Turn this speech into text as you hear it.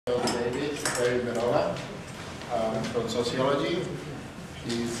Morella from sociology.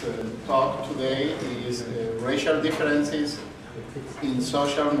 His talk today is racial differences in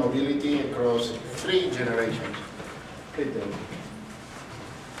social mobility across 3 generations.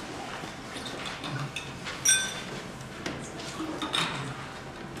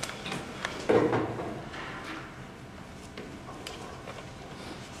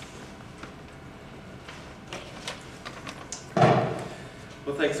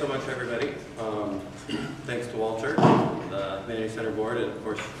 Well, thanks so much, everybody. Thanks to Walter, the Humanities Center Board, and of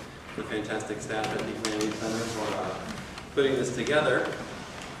course the fantastic staff at the Humanities Center for putting this together.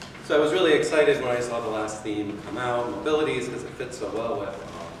 So I was really excited when I saw the last theme come out, mobilities, because it fits so well with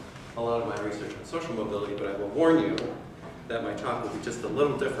a lot of my research on social mobility, but I will warn you that my talk will be just a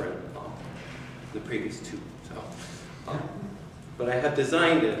little different than the previous 2. But I have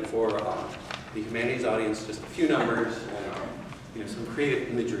designed it for the humanities audience, just a few numbers, and some creative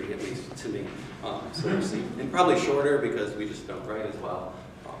imagery, at least to me. So we'll see. And probably shorter because we just don't write as well.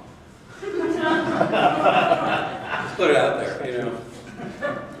 Just put it out there,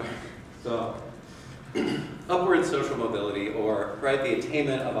 So, upward social mobility, or the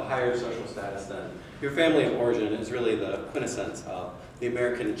attainment of a higher social status than your family of origin, is really the quintessence of the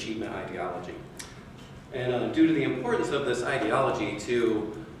American achievement ideology. And due to the importance of this ideology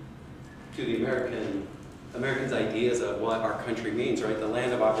to the Americans' ideas of what our country means, right? The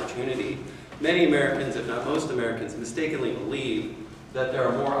land of opportunity. Many Americans, if not most Americans, mistakenly believe that there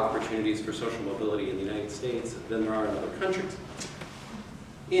are more opportunities for social mobility in the United States than there are in other countries.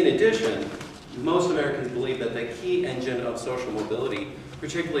 In addition, most Americans believe that the key engine of social mobility,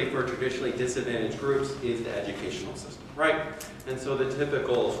 particularly for traditionally disadvantaged groups, is the educational system, right? And so the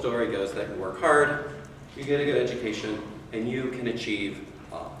typical story goes that you work hard, you get a good education, and you can achieve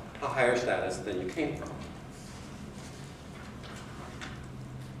a higher status than you came from.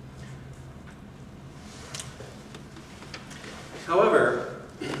 However,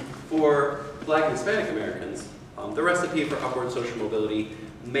 for Black and Hispanic Americans, the recipe for upward social mobility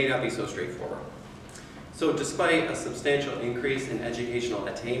may not be so straightforward. So despite a substantial increase in educational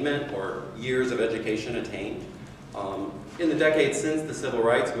attainment, or years of education attained, in the decades since the Civil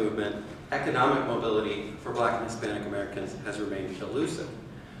Rights Movement, economic mobility for Black and Hispanic Americans has remained elusive.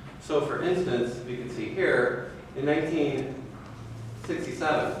 So for instance, you can see here, in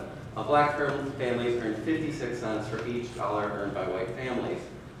 1967, Black families earned 56 cents for each dollar earned by white families.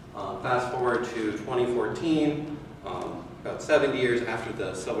 Fast forward to 2014, about 70 years after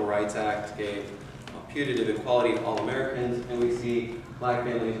the Civil Rights Act gave putative equality to all Americans, and we see Black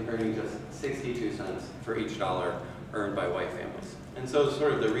families earning just 62 cents for each dollar earned by white families. And so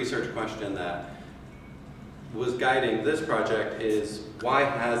sort of the research question that was guiding this project is, why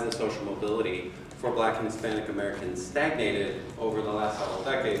has the social mobility for Black and Hispanic Americans stagnated over the last several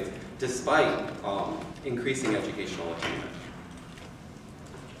decades, despite increasing educational attainment?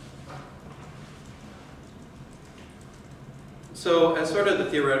 So as sort of the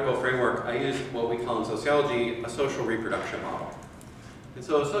theoretical framework, I use what we call in sociology a social reproduction model. And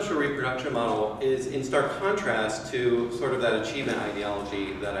so a social reproduction model is in stark contrast to sort of that achievement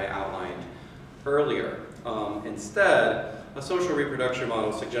ideology that I outlined earlier. Instead, a social reproduction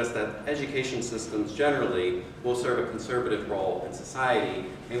model suggests that education systems generally will serve a conservative role in society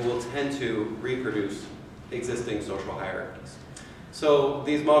and will tend to reproduce existing social hierarchies. So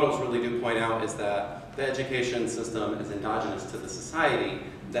these models really do point out is that the education system is endogenous to the society,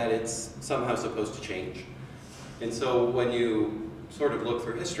 that it's somehow supposed to change. And so when you sort of look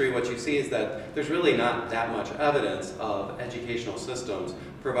through history, what you see is that there's really not that much evidence of educational systems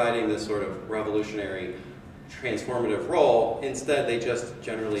providing this sort of revolutionary, transformative role. Instead, they just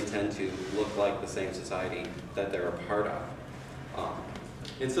generally tend to look like the same society that they're a part of.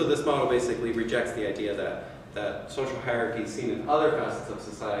 And so this model basically rejects the idea that social hierarchies seen in other facets of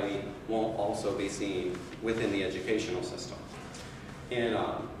society won't also be seen within the educational system. And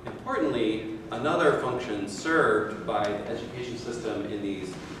importantly, another function served by the education system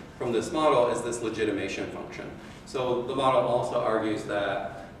from this model is this legitimation function. So the model also argues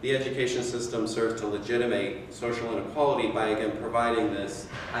that the education system serves to legitimate social inequality by, again, providing this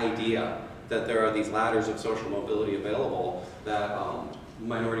idea that there are these ladders of social mobility available that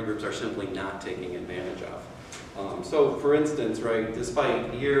minority groups are simply not taking advantage of. So for instance, right,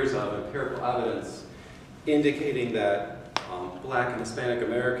 despite years of empirical evidence indicating that Black and Hispanic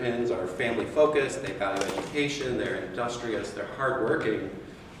Americans are family focused, they value education, they're industrious, they're hardworking,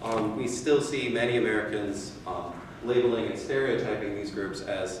 we still see many Americans labeling and stereotyping these groups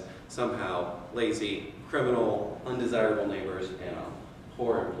as somehow lazy, criminal, undesirable neighbors, and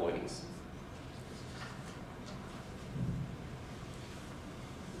poor employees.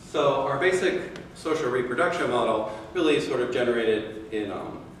 So our basic social reproduction model really sort of generated in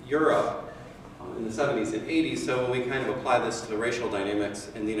Europe in the 70s and 80s. So when we kind of apply this to the racial dynamics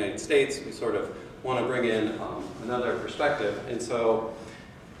in the United States, we sort of want to bring in another perspective. And so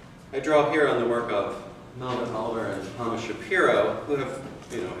I draw here on the work of Melvin Oliver and Thomas Shapiro, who have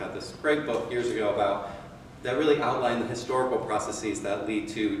had this great book years ago about that really outline the historical processes that lead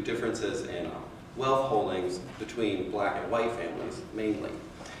to differences in wealth holdings between black and white families, mainly.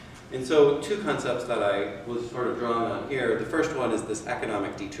 And so two concepts that I was sort of drawing on here. The first one is this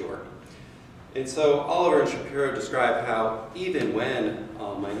economic detour. And so Oliver and Shapiro describe how even when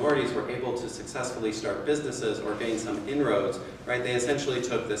minorities were able to successfully start businesses or gain some inroads, right, they essentially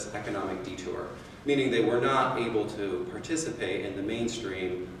took this economic detour, meaning they were not able to participate in the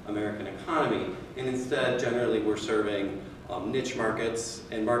mainstream American economy, and instead generally were serving niche markets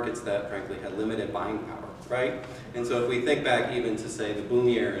and markets that frankly had limited buying power, right? And so if we think back even to say the boom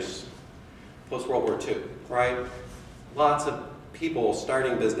years post-World War II, right? Lots of people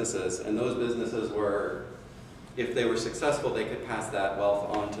starting businesses, and those businesses were, if they were successful, they could pass that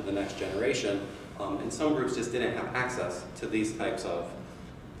wealth on to the next generation. And some groups just didn't have access to these types of,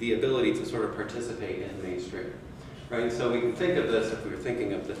 the ability to sort of participate in the mainstream, right? So we can think of this, if we were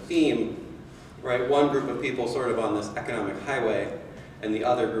thinking of the theme, right? One group of people sort of on this economic highway, and the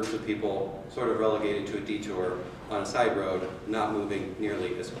other groups of people sort of relegated to a detour on a side road, not moving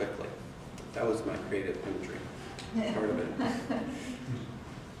nearly as quickly. That was my creative imagery, part of it.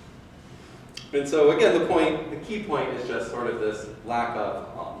 And so again, the key point is just sort of this lack of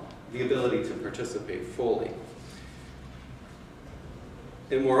the ability to participate fully.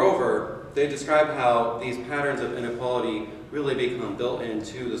 And moreover, they describe how these patterns of inequality really become built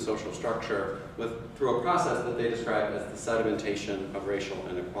into the social structure through a process that they describe as the sedimentation of racial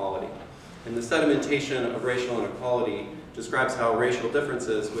inequality. And the sedimentation of racial inequality describes how racial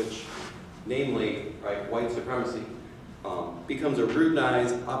differences, which namely, right, white supremacy, becomes a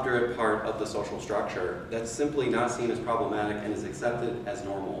routinized, obdurate part of the social structure that's simply not seen as problematic and is accepted as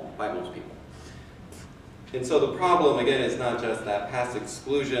normal by most people. And so the problem, again, is not just that past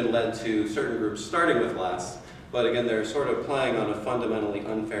exclusion led to certain groups starting with less, but again, they're sort of playing on a fundamentally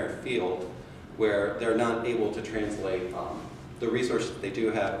unfair field where they're not able to translate the resources they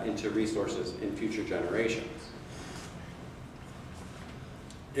do have into resources in future generations.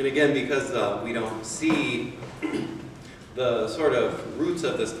 And again, because we don't see the sort of roots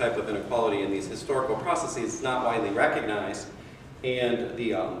of this type of inequality in these historical processes, it's not widely recognized, and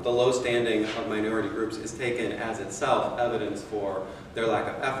the low standing of minority groups is taken as itself evidence for their lack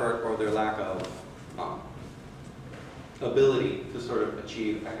of effort or their lack of ability to sort of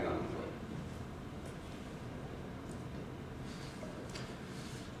achieve economically.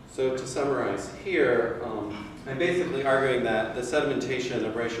 So to summarize here, I'm basically arguing that through the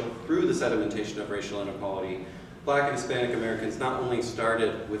sedimentation of racial inequality, Black and Hispanic Americans not only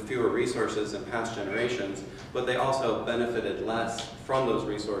started with fewer resources in past generations, but they also benefited less from those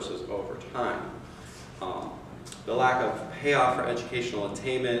resources over time. The lack of payoff for educational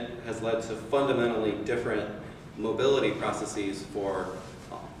attainment has led to fundamentally different mobility processes for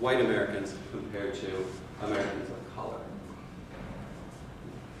white Americans compared to Americans of color.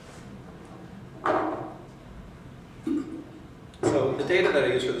 So the data that I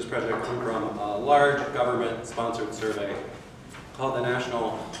used for this project come from a large government-sponsored survey called the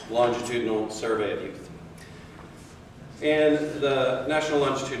National Longitudinal Survey of Youth. And the National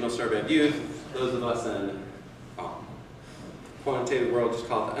Longitudinal Survey of Youth, those of us in quantitative world just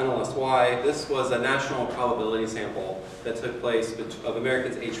call it the NLSY. This was a national probability sample that took place of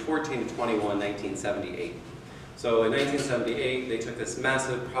Americans aged 14 to 21 in 1978. So in 1978, they took this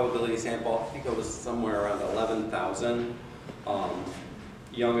massive probability sample. I think it was somewhere around 11,000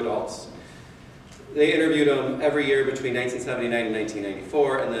 young adults. They interviewed them every year between 1979 and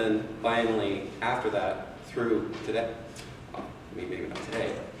 1994, and then biannually after that through today. Maybe not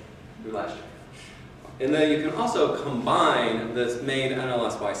today, but through last year. And then you can also combine this main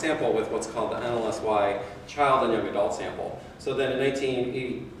NLSY sample with what's called the NLSY child and young adult sample. So then in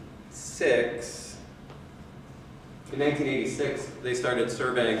 1986, they started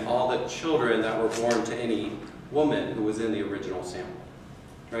surveying all the children that were born to any woman who was in the original sample.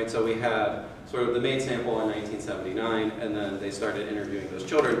 Right? So we had sort of the main sample in 1979, and then they started interviewing those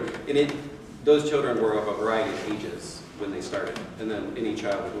children. And those children were of a variety of ages when they started, and then any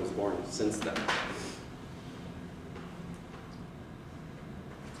child who was born since then.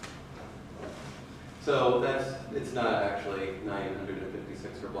 So it's not actually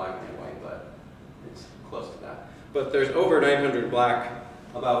 956 for Black and white, but it's close to that. But there's over 900 Black,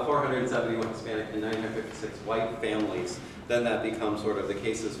 about 471 Hispanic, and 956 white families then that becomes sort of the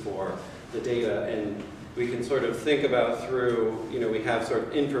cases for the data, and we can sort of think about through, we have sort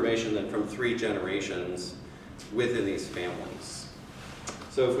of information then from 3 generations within these families.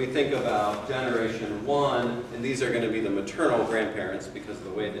 So if we think about generation 1, and these are going to be the maternal grandparents because of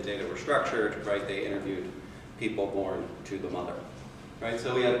the way the data were structured, right? They interviewed people born to the mother, right?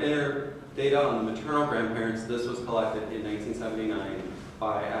 So we have data on the maternal grandparents. This was collected in 1979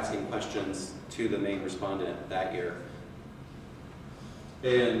 by asking questions to the main respondent that year.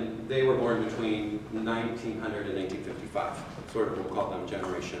 And they were born between 1900 and 1955. Sort of, we'll call them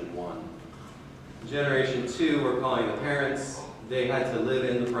generation 1. Generation 2, we're calling the parents. They had to live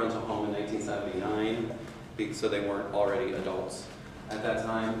in the parental home in 1979, so they weren't already adults at that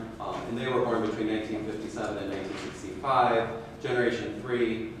time. And they were born between 1957 and 1965. Generation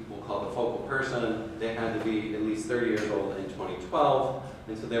 3, we'll call the focal person. They had to be at least 30 years old in 2012,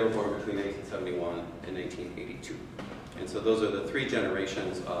 and so they were born between 1971 and 1982. And so those are the 3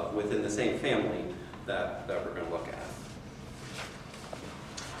 generations within the same family that we're going to look at.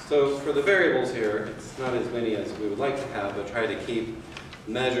 So for the variables here, it's not as many as we would like to have, but try to keep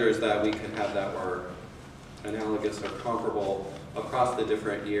measures that we could have that were analogous or comparable across the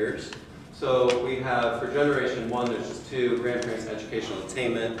different years. So we have, for generation 1, there's just 2, grandparents' educational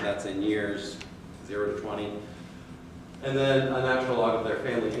attainment, that's in years 0 to 20. And then a natural log of their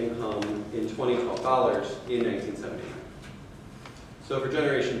family income in 2012 dollars in 1979. So for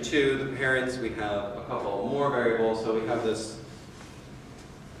generation 2, the parents, we have a couple more variables. So we have this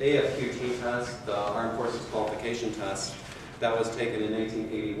AFQT test, the Armed Forces Qualification Test, that was taken in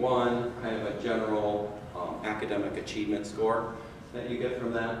 1981, kind of a general academic achievement score that you get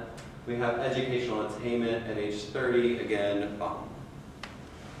from that. We have educational attainment at age 30, again,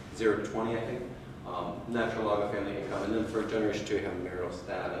 0 to 20, I think. Natural log of family income. And then for generation 2, we have marital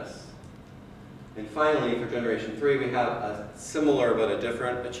status. And finally, for generation 3, we have a similar but a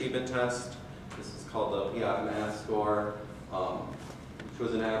different achievement test. This is called the PIAT math score, which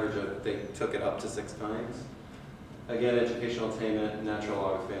was an average of, they took it up to 6 times. Again, educational attainment, natural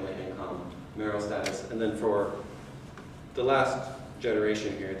log of family income, marital status. And then for the last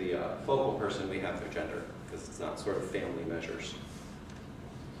generation here, the focal person, we have their gender, because it's not sort of family measures.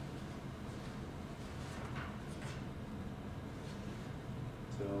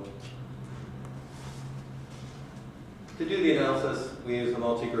 So to do the analysis, we use a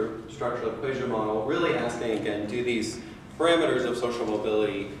multi-group structural equation model, really asking, again, do these parameters of social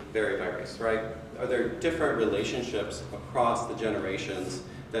mobility vary by race, right? Are there different relationships across the generations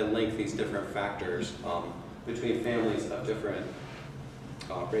that link these different factors between families of different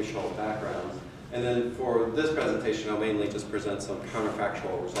racial backgrounds? And then for this presentation, I'll mainly just present some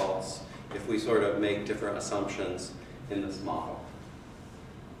counterfactual results if we sort of make different assumptions in this model.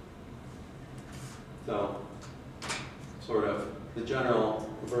 So, sort of the general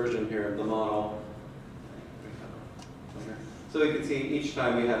version here of the model. So we can see each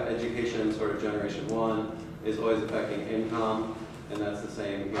time we have education, sort of generation 1 is always affecting income, and that's the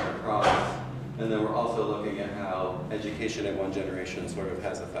same here across. And then we're also looking at how education in one generation sort of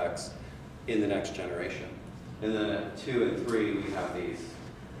has effects in the next generation. And then at 2 and 3, we have these,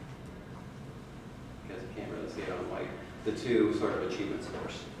 I guess you can't really see it on white, the 2 sort of achievement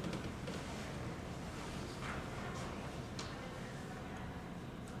scores.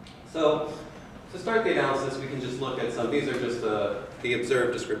 So to start the analysis, we can just look at some, these are just the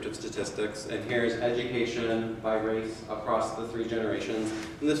observed descriptive statistics, and here's education by race across the 3 generations.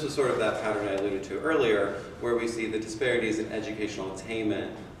 And this was sort of that pattern I alluded to earlier, where we see the disparities in educational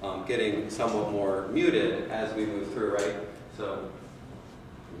attainment getting somewhat more muted as we move through, right? So,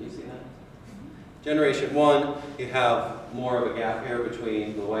 can you see that? Generation 1, you have more of a gap here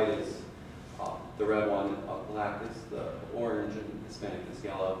between the white is the red one, black is the orange, and Hispanic is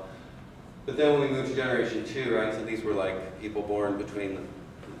yellow. But then when we move to generation 2, right, so these were like people born between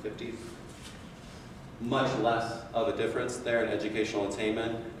the 50s. Much less of a difference there in educational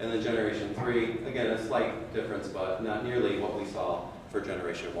attainment. And then generation 3, again, a slight difference, but not nearly what we saw for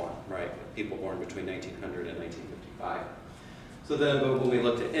generation 1, right? People born between 1900 and 1955. So then when we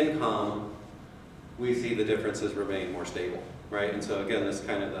looked at income, we see the differences remain more stable, right? And so again, this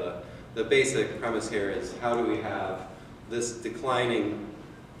kind of the basic premise here is how do we have this declining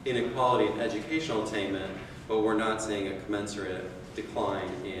inequality in educational attainment, but we're not seeing a commensurate decline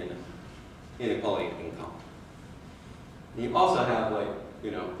in inequality in income. And you also have, like, you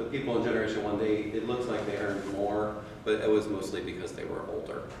know, the people in generation 1, it looks like they earned more, but it was mostly because they were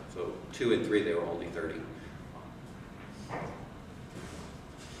older. So 2 and 3, they were only 30.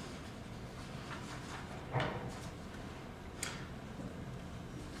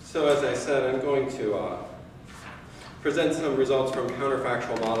 So as I said, I'm going to present some results from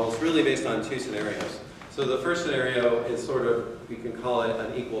counterfactual models really based on two scenarios. So the first scenario is sort of, we can call it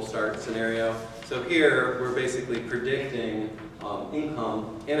an equal start scenario. So here we're basically predicting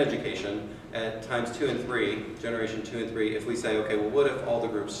income and education at times 2 and 3, generation 2 and 3, if we say, okay, well what if all the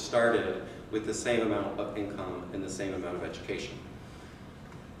groups started with the same amount of income and the same amount of education?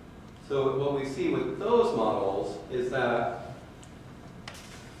 So what we see with those models is that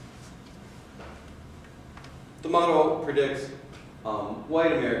the model predicts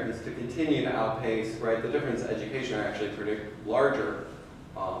white Americans to continue to outpace, right? The difference in education are actually larger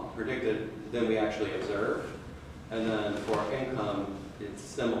predicted than we actually observed. And then for income, it's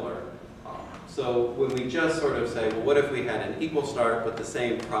similar. So when we just sort of say, well, what if we had an equal start but the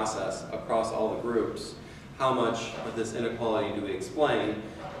same process across all the groups? How much of this inequality do we explain?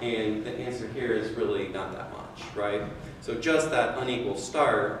 And the answer here is really not that much, right? So just that unequal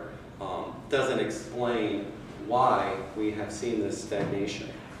start doesn't explain why we have seen this stagnation.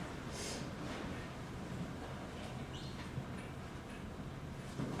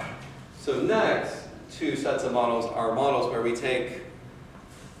 So next, two sets of models are models where we take,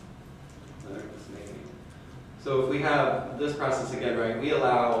 so if we have this process again, right, we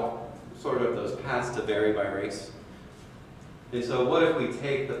allow sort of those paths to vary by race. And so what if we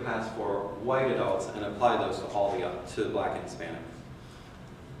take the paths for white adults and apply those to all to Black and Hispanic?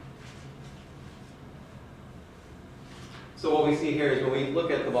 So what we see here is when we look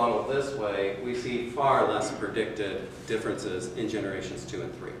at the model this way, we see far less predicted differences in generations 2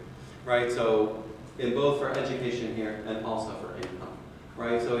 and 3, right? So in both for education here and also for income,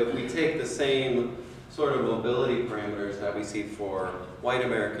 right? So if we take the same sort of mobility parameters that we see for white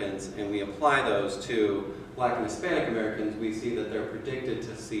Americans and we apply those to Black and Hispanic Americans, we see that they're predicted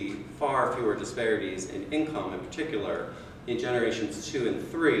to see far fewer disparities in income in particular in generations 2 and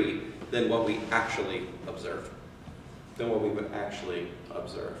 3 than what we actually observe.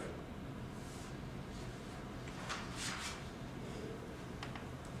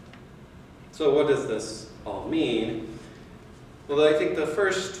 So what does this all mean? Well, I think the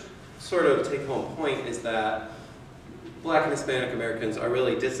first sort of take-home point is that Black and Hispanic Americans are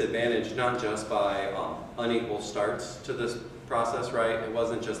really disadvantaged not just by unequal starts to this process, right? It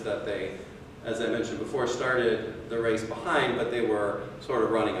wasn't just that they, as I mentioned before, started the race behind, but they were sort of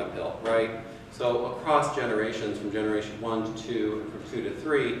running uphill, right? So across generations, from generation 1 to 2, and from 2 to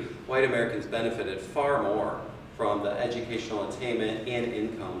 3, white Americans benefited far more from the educational attainment and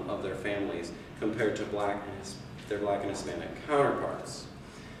income of their families compared to their Black and Hispanic counterparts.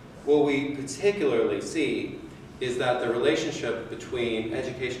 What we particularly see is that the relationship between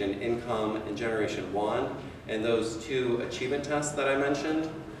education and income in generation 1 and those two achievement tests that I mentioned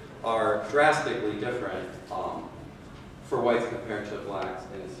are drastically different for whites compared to Blacks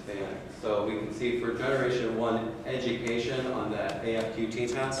and Hispanics. So we can see for generation 1 education on that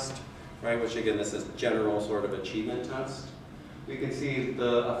AFQT test, right, which again this is general sort of achievement test, we can see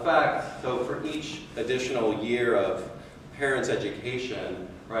the effect. So for each additional year of parents' education,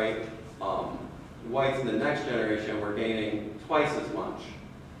 right, whites in the next generation were gaining twice as much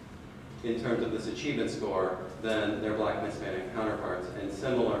in terms of this achievement score than their Black and Hispanic counterparts, and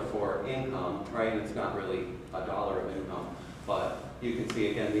similar for income, right? It's not really $1 of income, but you can see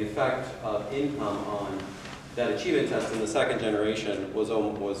again the effect of income on that achievement test in the second generation was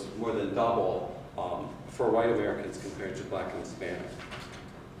more than double for white Americans compared to Black and Hispanic.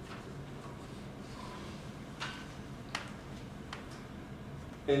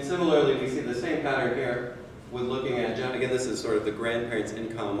 And similarly, we see the same pattern here with looking at, again, this is sort of the grandparents'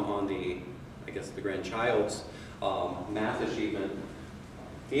 income on the, I guess, the grandchild's math achievement.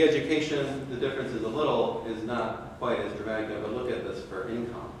 The education, the difference is not quite as dramatic, but look at this for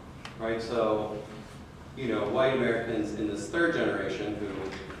income, right? So, you know, white Americans in this third generation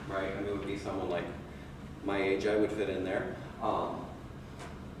who, right, I mean, would be someone like my age, I would fit in there,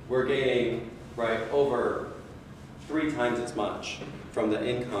 we're gaining, right, over 3 times as much from the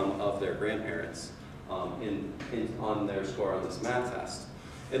income of their grandparents on their score on this math test.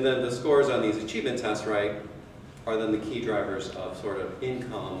 And then the scores on these achievement tests, right, are then the key drivers of sort of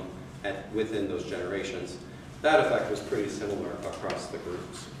income within those generations. That effect was pretty similar across the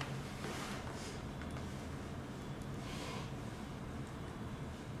groups.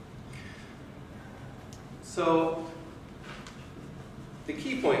 So the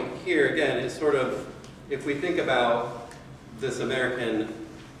key point here, again, is sort of, if we think about this American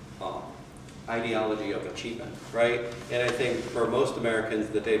ideology of achievement, right? And I think for most Americans,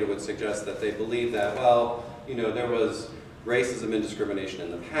 the data would suggest that they believe that, well, you know, there was racism and discrimination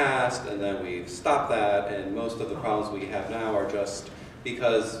in the past, and then we've stopped that, and most of the problems we have now are just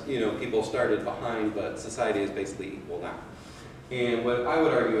because people started behind, but society is basically equal now. And what I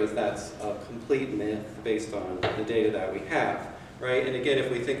would argue is that's a complete myth based on the data that we have, right? And again, if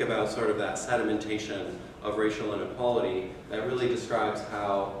we think about sort of that sedimentation of racial inequality, that really describes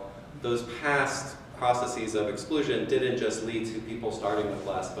how those past processes of exclusion didn't just lead to people starting with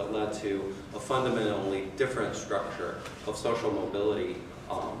less, but led to a fundamentally different structure of social mobility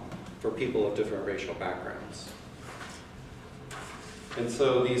for people of different racial backgrounds. And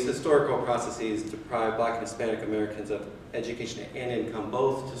so these historical processes deprive Black and Hispanic Americans of education and income,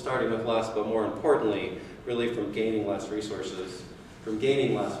 both to starting with less, but more importantly, really from gaining less resources, from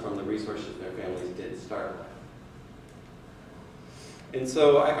gaining less from the resources their families did start with. And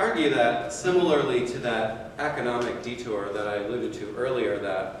so I argue that similarly to that economic detour that I alluded to earlier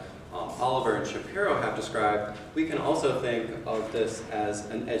that Oliver and Shapiro have described, we can also think of this as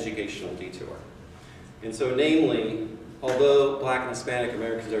an educational detour. And so namely, although Black and Hispanic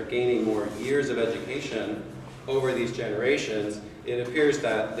Americans are gaining more years of education over these generations, it appears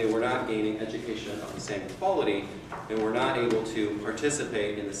that they were not gaining education of the same quality and were not able to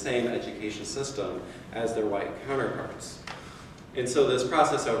participate in the same education system as their white counterparts. And so this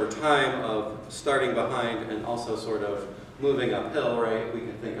process over time of starting behind and also sort of moving uphill, right? We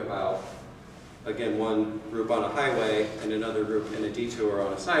can think about, again, one group on a highway and another group in a detour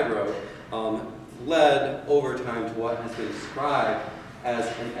on a side road, led over time to what has been described as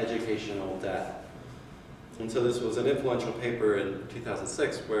an educational debt. And so this was an influential paper in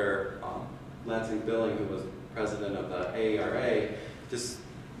 2006 where Lansing Billing, who was president of the AERA, just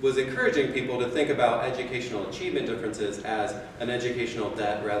was encouraging people to think about educational achievement differences as an educational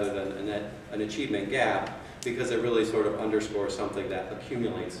debt rather than an achievement gap, because it really sort of underscores something that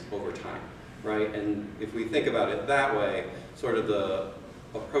accumulates over time, right? And if we think about it that way, sort of the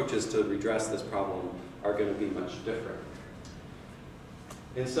approaches to redress this problem are going to be much different.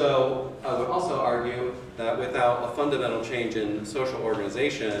 And so I would also argue that without a fundamental change in social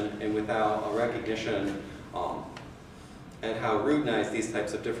organization and without a recognition and how routinized these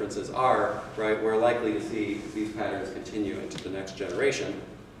types of differences are, right, we're likely to see these patterns continue into the next generation,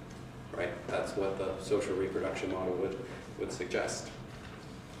 right? That's what the social reproduction model would suggest.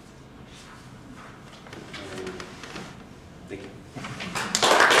 Thank you.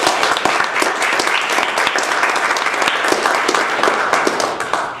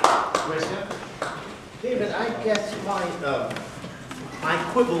 David, I guess my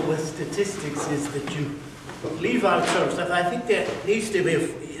quibble with statistics is that you leave out certain stuff. I think there needs to be,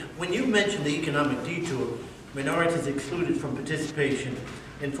 when you mention the economic detour, minorities excluded from participation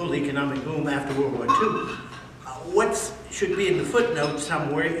in full economic boom after World War II, what should be in the footnote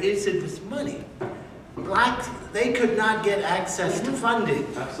somewhere is it was money. Blacks, they could not get access to funding.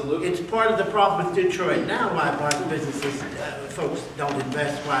 Absolutely. It's part of the problem with Detroit now, why black businesses, folks don't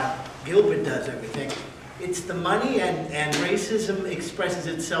invest, why Gilbert does everything. It's the money, and racism expresses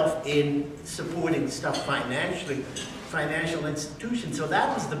itself in supporting stuff financially, financial institutions. So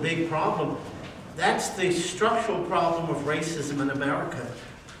that was the big problem. That's the structural problem of racism in America.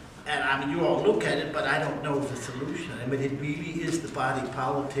 And I mean, you all look at it, but I don't know the solution. I mean, it really is the body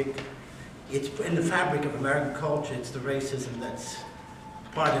politic. It's in the fabric of American culture. It's the racism that's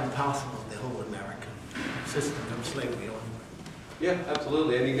part and parcel of the whole American system from slavery on. Yeah,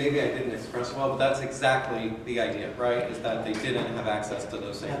 absolutely. I mean, maybe I didn't express well, but that's exactly the idea, right? Is that they didn't have access to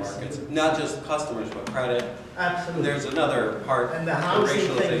those same markets. Not just customers, but credit. Absolutely. There's another part, and the housing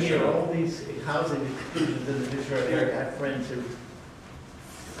thing here, racialization. all these housing exclusions in the Detroit area. I have friends who,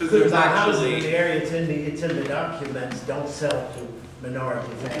 Because there's houses in actually, the area, it's in the documents, don't sell to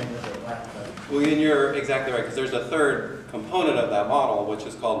minority families or black folks. well, and you're exactly right, because there's a third component of that model, which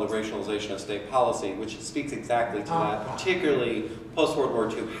is called the racialization of state policy, which speaks exactly to that, particularly post-World War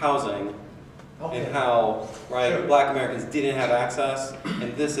II housing, Okay. and how, right, Sure. black Americans didn't have access,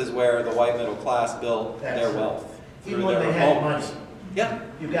 and this is where the white middle class built their That's wealth. Even through when their they had homes. money. Yeah.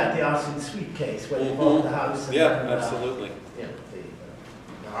 You got the Austin Sweet case where they bought the house. And Yeah, then, absolutely. Yeah,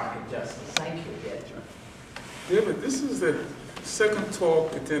 the arc of justice. Thank you, Ed. Yeah, but this is the second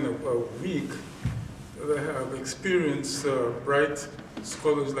talk within a week that I have experienced bright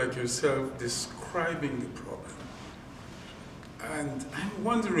scholars like yourself describing the problem. And I'm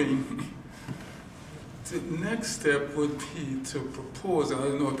wondering, the next step would be to propose, and I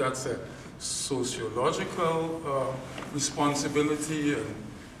don't know if that's a sociological responsibility and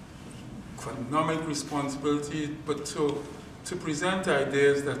economic responsibility, but to present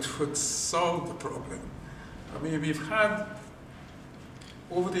ideas that would solve the problem. I mean, we've had,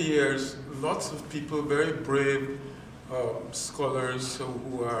 over the years, lots of people, very brave scholars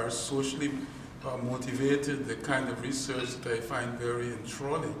who are socially motivated, the kind of research that I find very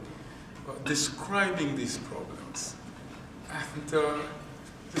enthralling, describing these problems. And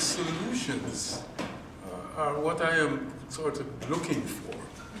the solutions are what I am sort of looking for.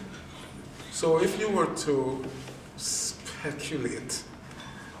 So if you were to speculate,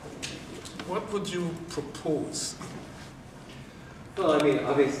 what would you propose? Well, I mean,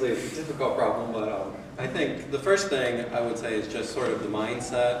 obviously it's a difficult problem, but I think the first thing I would say is just sort of the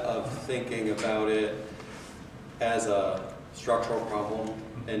mindset of thinking about it as a structural problem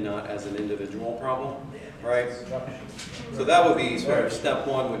and not as an individual problem, right? So that would be sort of step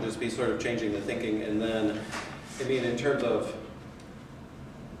one, would just be sort of changing the thinking. And then, I mean, in terms of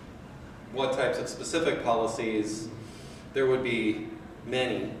what types of specific policies, there would be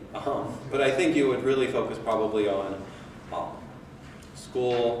many, but I think you would really focus probably on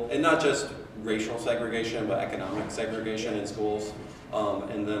school, and not just racial segregation, but economic segregation in schools,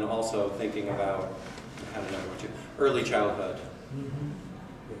 and then also thinking about, I don't know what to, early childhood,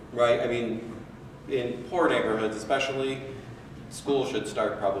 right? I mean, in poor neighborhoods especially, school should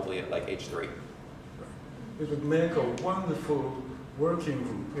start probably at like age 3. It would make a wonderful working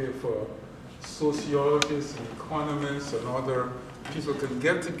group if sociologists and economists and other people can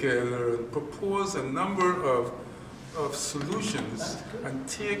get together and propose a number of solutions and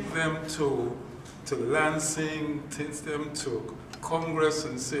take them to Lansing, take them to Congress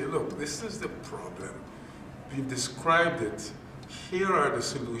and say, look, this is the problem. We've described it. Here are the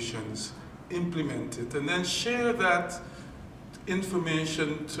solutions. Implement it. And then share that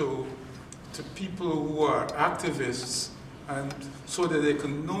information to people who are activists, and so that they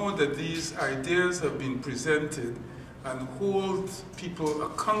can know that these ideas have been presented and hold people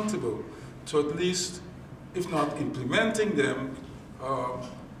accountable to at least, if not implementing them,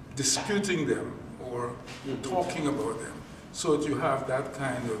 disputing them or talking about them, so that you have that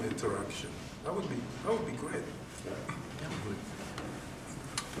kind of interaction. That would be great.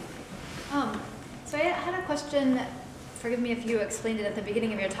 So I had a question. Forgive me if you explained it at the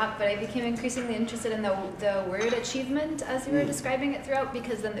beginning of your talk, but I became increasingly interested in the word achievement as you were describing it throughout,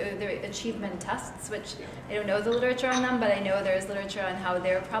 because then there are achievement tests, which I don't know the literature on them, but I know there's literature on how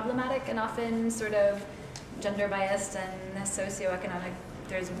they're problematic and often sort of gender biased and socioeconomic.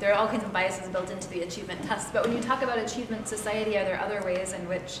 There are all kinds of biases built into the achievement tests. But when you talk about achievement society, are there other ways in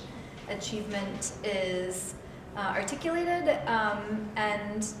which achievement is articulated?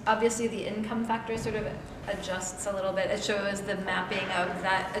 And obviously the income factor sort of adjusts a little bit. It shows the mapping of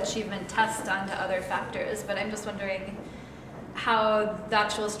that achievement test onto other factors. But I'm just wondering how the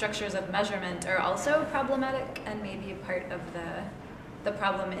actual structures of measurement are also problematic and maybe part of the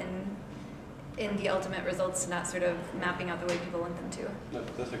problem in the ultimate results, not sort of mapping out the way people want them to. No,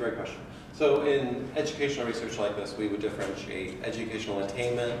 that's a great question. So in educational research like this, we would differentiate educational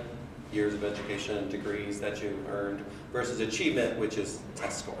attainment, years of education, degrees that you earned, versus achievement, which is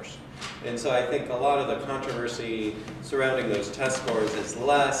test scores. And so I think a lot of the controversy surrounding those test scores is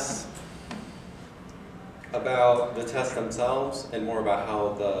less about the tests themselves and more about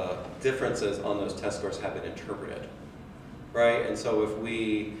how the differences on those test scores have been interpreted, right? And so if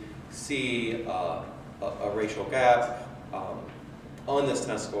we see a racial gap on this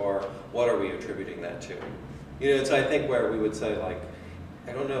test score, what are we attributing that to? You know, and so I think where we would say, like,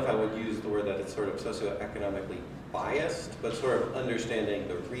 I don't know if I would use the word that it's sort of socioeconomically biased, but sort of understanding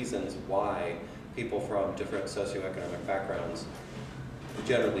the reasons why people from different socioeconomic backgrounds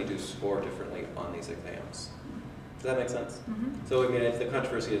generally do score differently on these exams. Does that make sense? Mm-hmm. So I mean, if the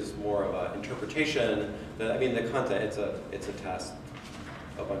controversy is more of an interpretation, then I mean the content, it's a test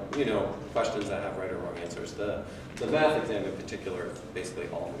of, you know, questions that have right or wrong answers. The math exam in particular is basically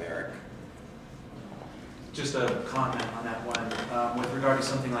all numeric. Just a comment on that one. With regard to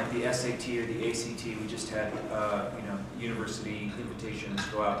something like the SAT or the ACT, we just had you know, university invitations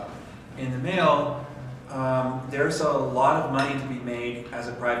go out in the mail. There's a lot of money to be made as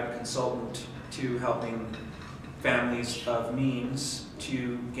a private consultant to helping families of means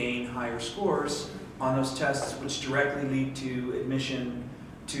to gain higher scores on those tests, which directly lead to admission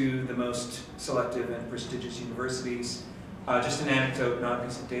to the most selective and prestigious universities. Just an anecdote, not a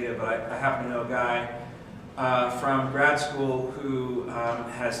piece of data, but I happen to know a guy from grad school who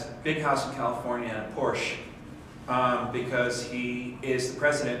has a big house in California, a Porsche, because he is the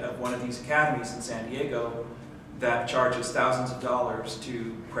president of one of these academies in San Diego that charges thousands of dollars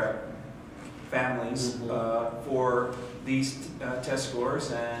to prep families for these test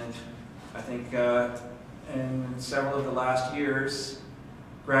scores. And I think in several of the last years,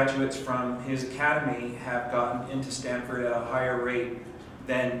 graduates from his academy have gotten into Stanford at a higher rate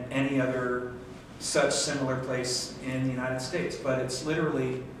than any other such similar place in the United States. But it's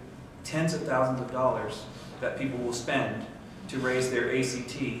literally tens of thousands of dollars that people will spend to raise their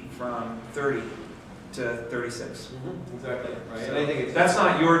ACT from 30 to 36. Exactly, right. So And I think it's that's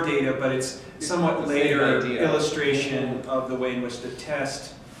not your data, but it's somewhat the same later idea. illustration of the way in which the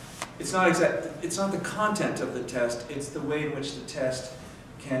test, it's not the content of the test, it's the way in which the test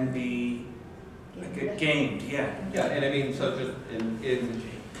can be gamed, yeah. Yeah, and I mean, so just in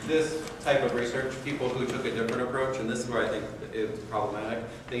this type of research, people who took a different approach, and this is where I think it's problematic,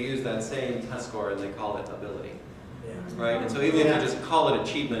 they use that same test score and they call it ability, right? And so even if you just call it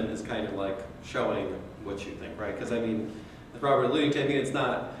achievement, it's kind of like showing what you think, right? Because I mean, as Robert alluded to, I mean, it's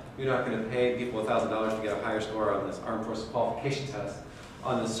not, you're not going to pay people $1,000 to get a higher score on this Armed Forces qualification test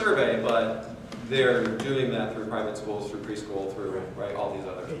on the survey, but they're doing that through private schools, through preschool, through, right, all these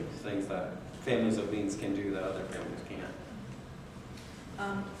other things that families of means can do that other families can't.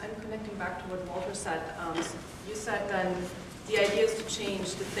 I'm connecting back to what Walter said. You said then the idea is to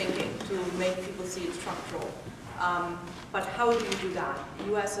change the thinking, to make people see it structural. But how do you do that?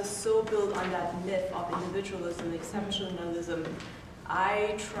 The US is so built on that myth of individualism, exceptionalism.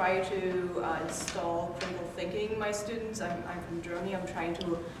 I try to install critical thinking in my students. I'm from Germany. I'm trying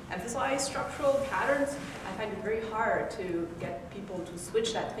to emphasize structural patterns. I find it very hard to get people to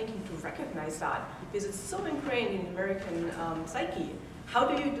switch that thinking, to recognize that, because it's so ingrained in American psyche. How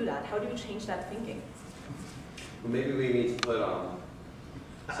do you do that? How do you change that thinking? Well, maybe we need to put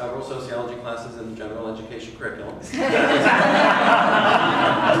several sociology classes in the general education curriculum.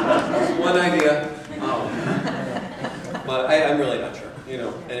 One idea. But I'm really not sure, you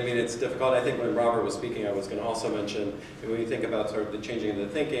know, and I mean, it's difficult. I think when Robert was speaking, I was going to also mention, when you think about sort of the changing of the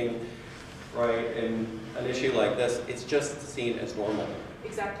thinking, right, and an issue like this, it's just seen as normal.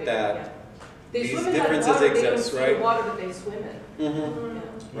 Exactly. That yeah. They these swim in differences that water, exist, they don't see right? the water that they swim in. Mm-hmm.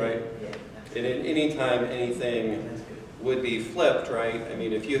 Yeah. Right. Yeah. And in any time anything would be flipped, right? I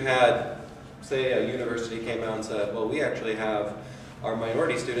mean, if you had, say, a university came out and said, well, we actually have our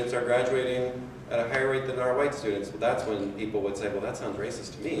minority students are graduating at a higher rate than our white students, well, that's when people would say, well, that sounds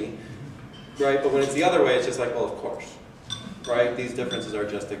racist to me, right? But when it's the other way, it's just like, well, of course, right? These differences are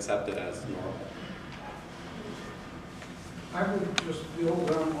just accepted as normal. I would just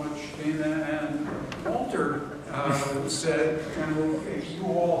build on what Shana and Walter said, and you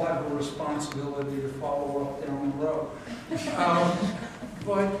all have a responsibility to follow up down the road.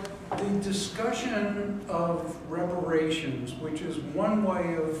 But the discussion of reparations, which is one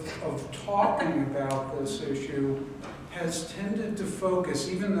way of talking about this issue, has tended to focus,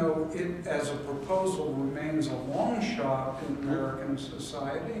 even though it as a proposal remains a long shot in American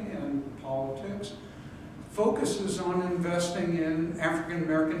society and politics, focuses on investing in African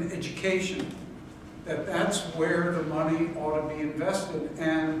American education. That's where the money ought to be invested.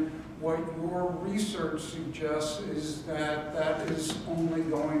 And what your research suggests is that that is only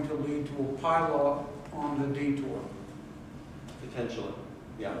going to lead to a pileup on the detour. Potentially,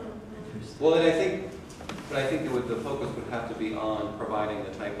 yeah. Well, and I think the focus would have to be on providing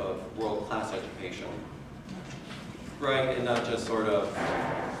the type of world-class education, right? And not just sort of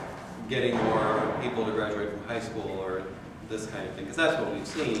getting more people to graduate from high school or this kind of thing, because that's what we've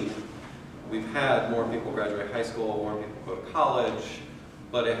seen. We've had more people graduate high school, more people go to college,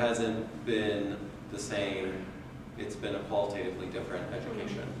 but it hasn't been the same. It's been a qualitatively different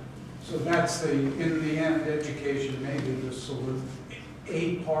education. So that's in the end, education may be the solution,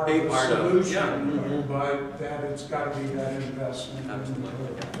 a part of the solution, yeah. Mm-hmm. but that it's got to be that investment in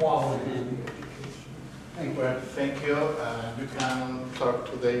the quality of the education. Thank you. Well, thank you. You can talk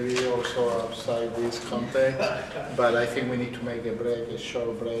to David also outside this context, but I think we need to make a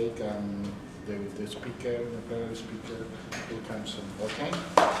short break, and the plenary speaker will come soon, okay?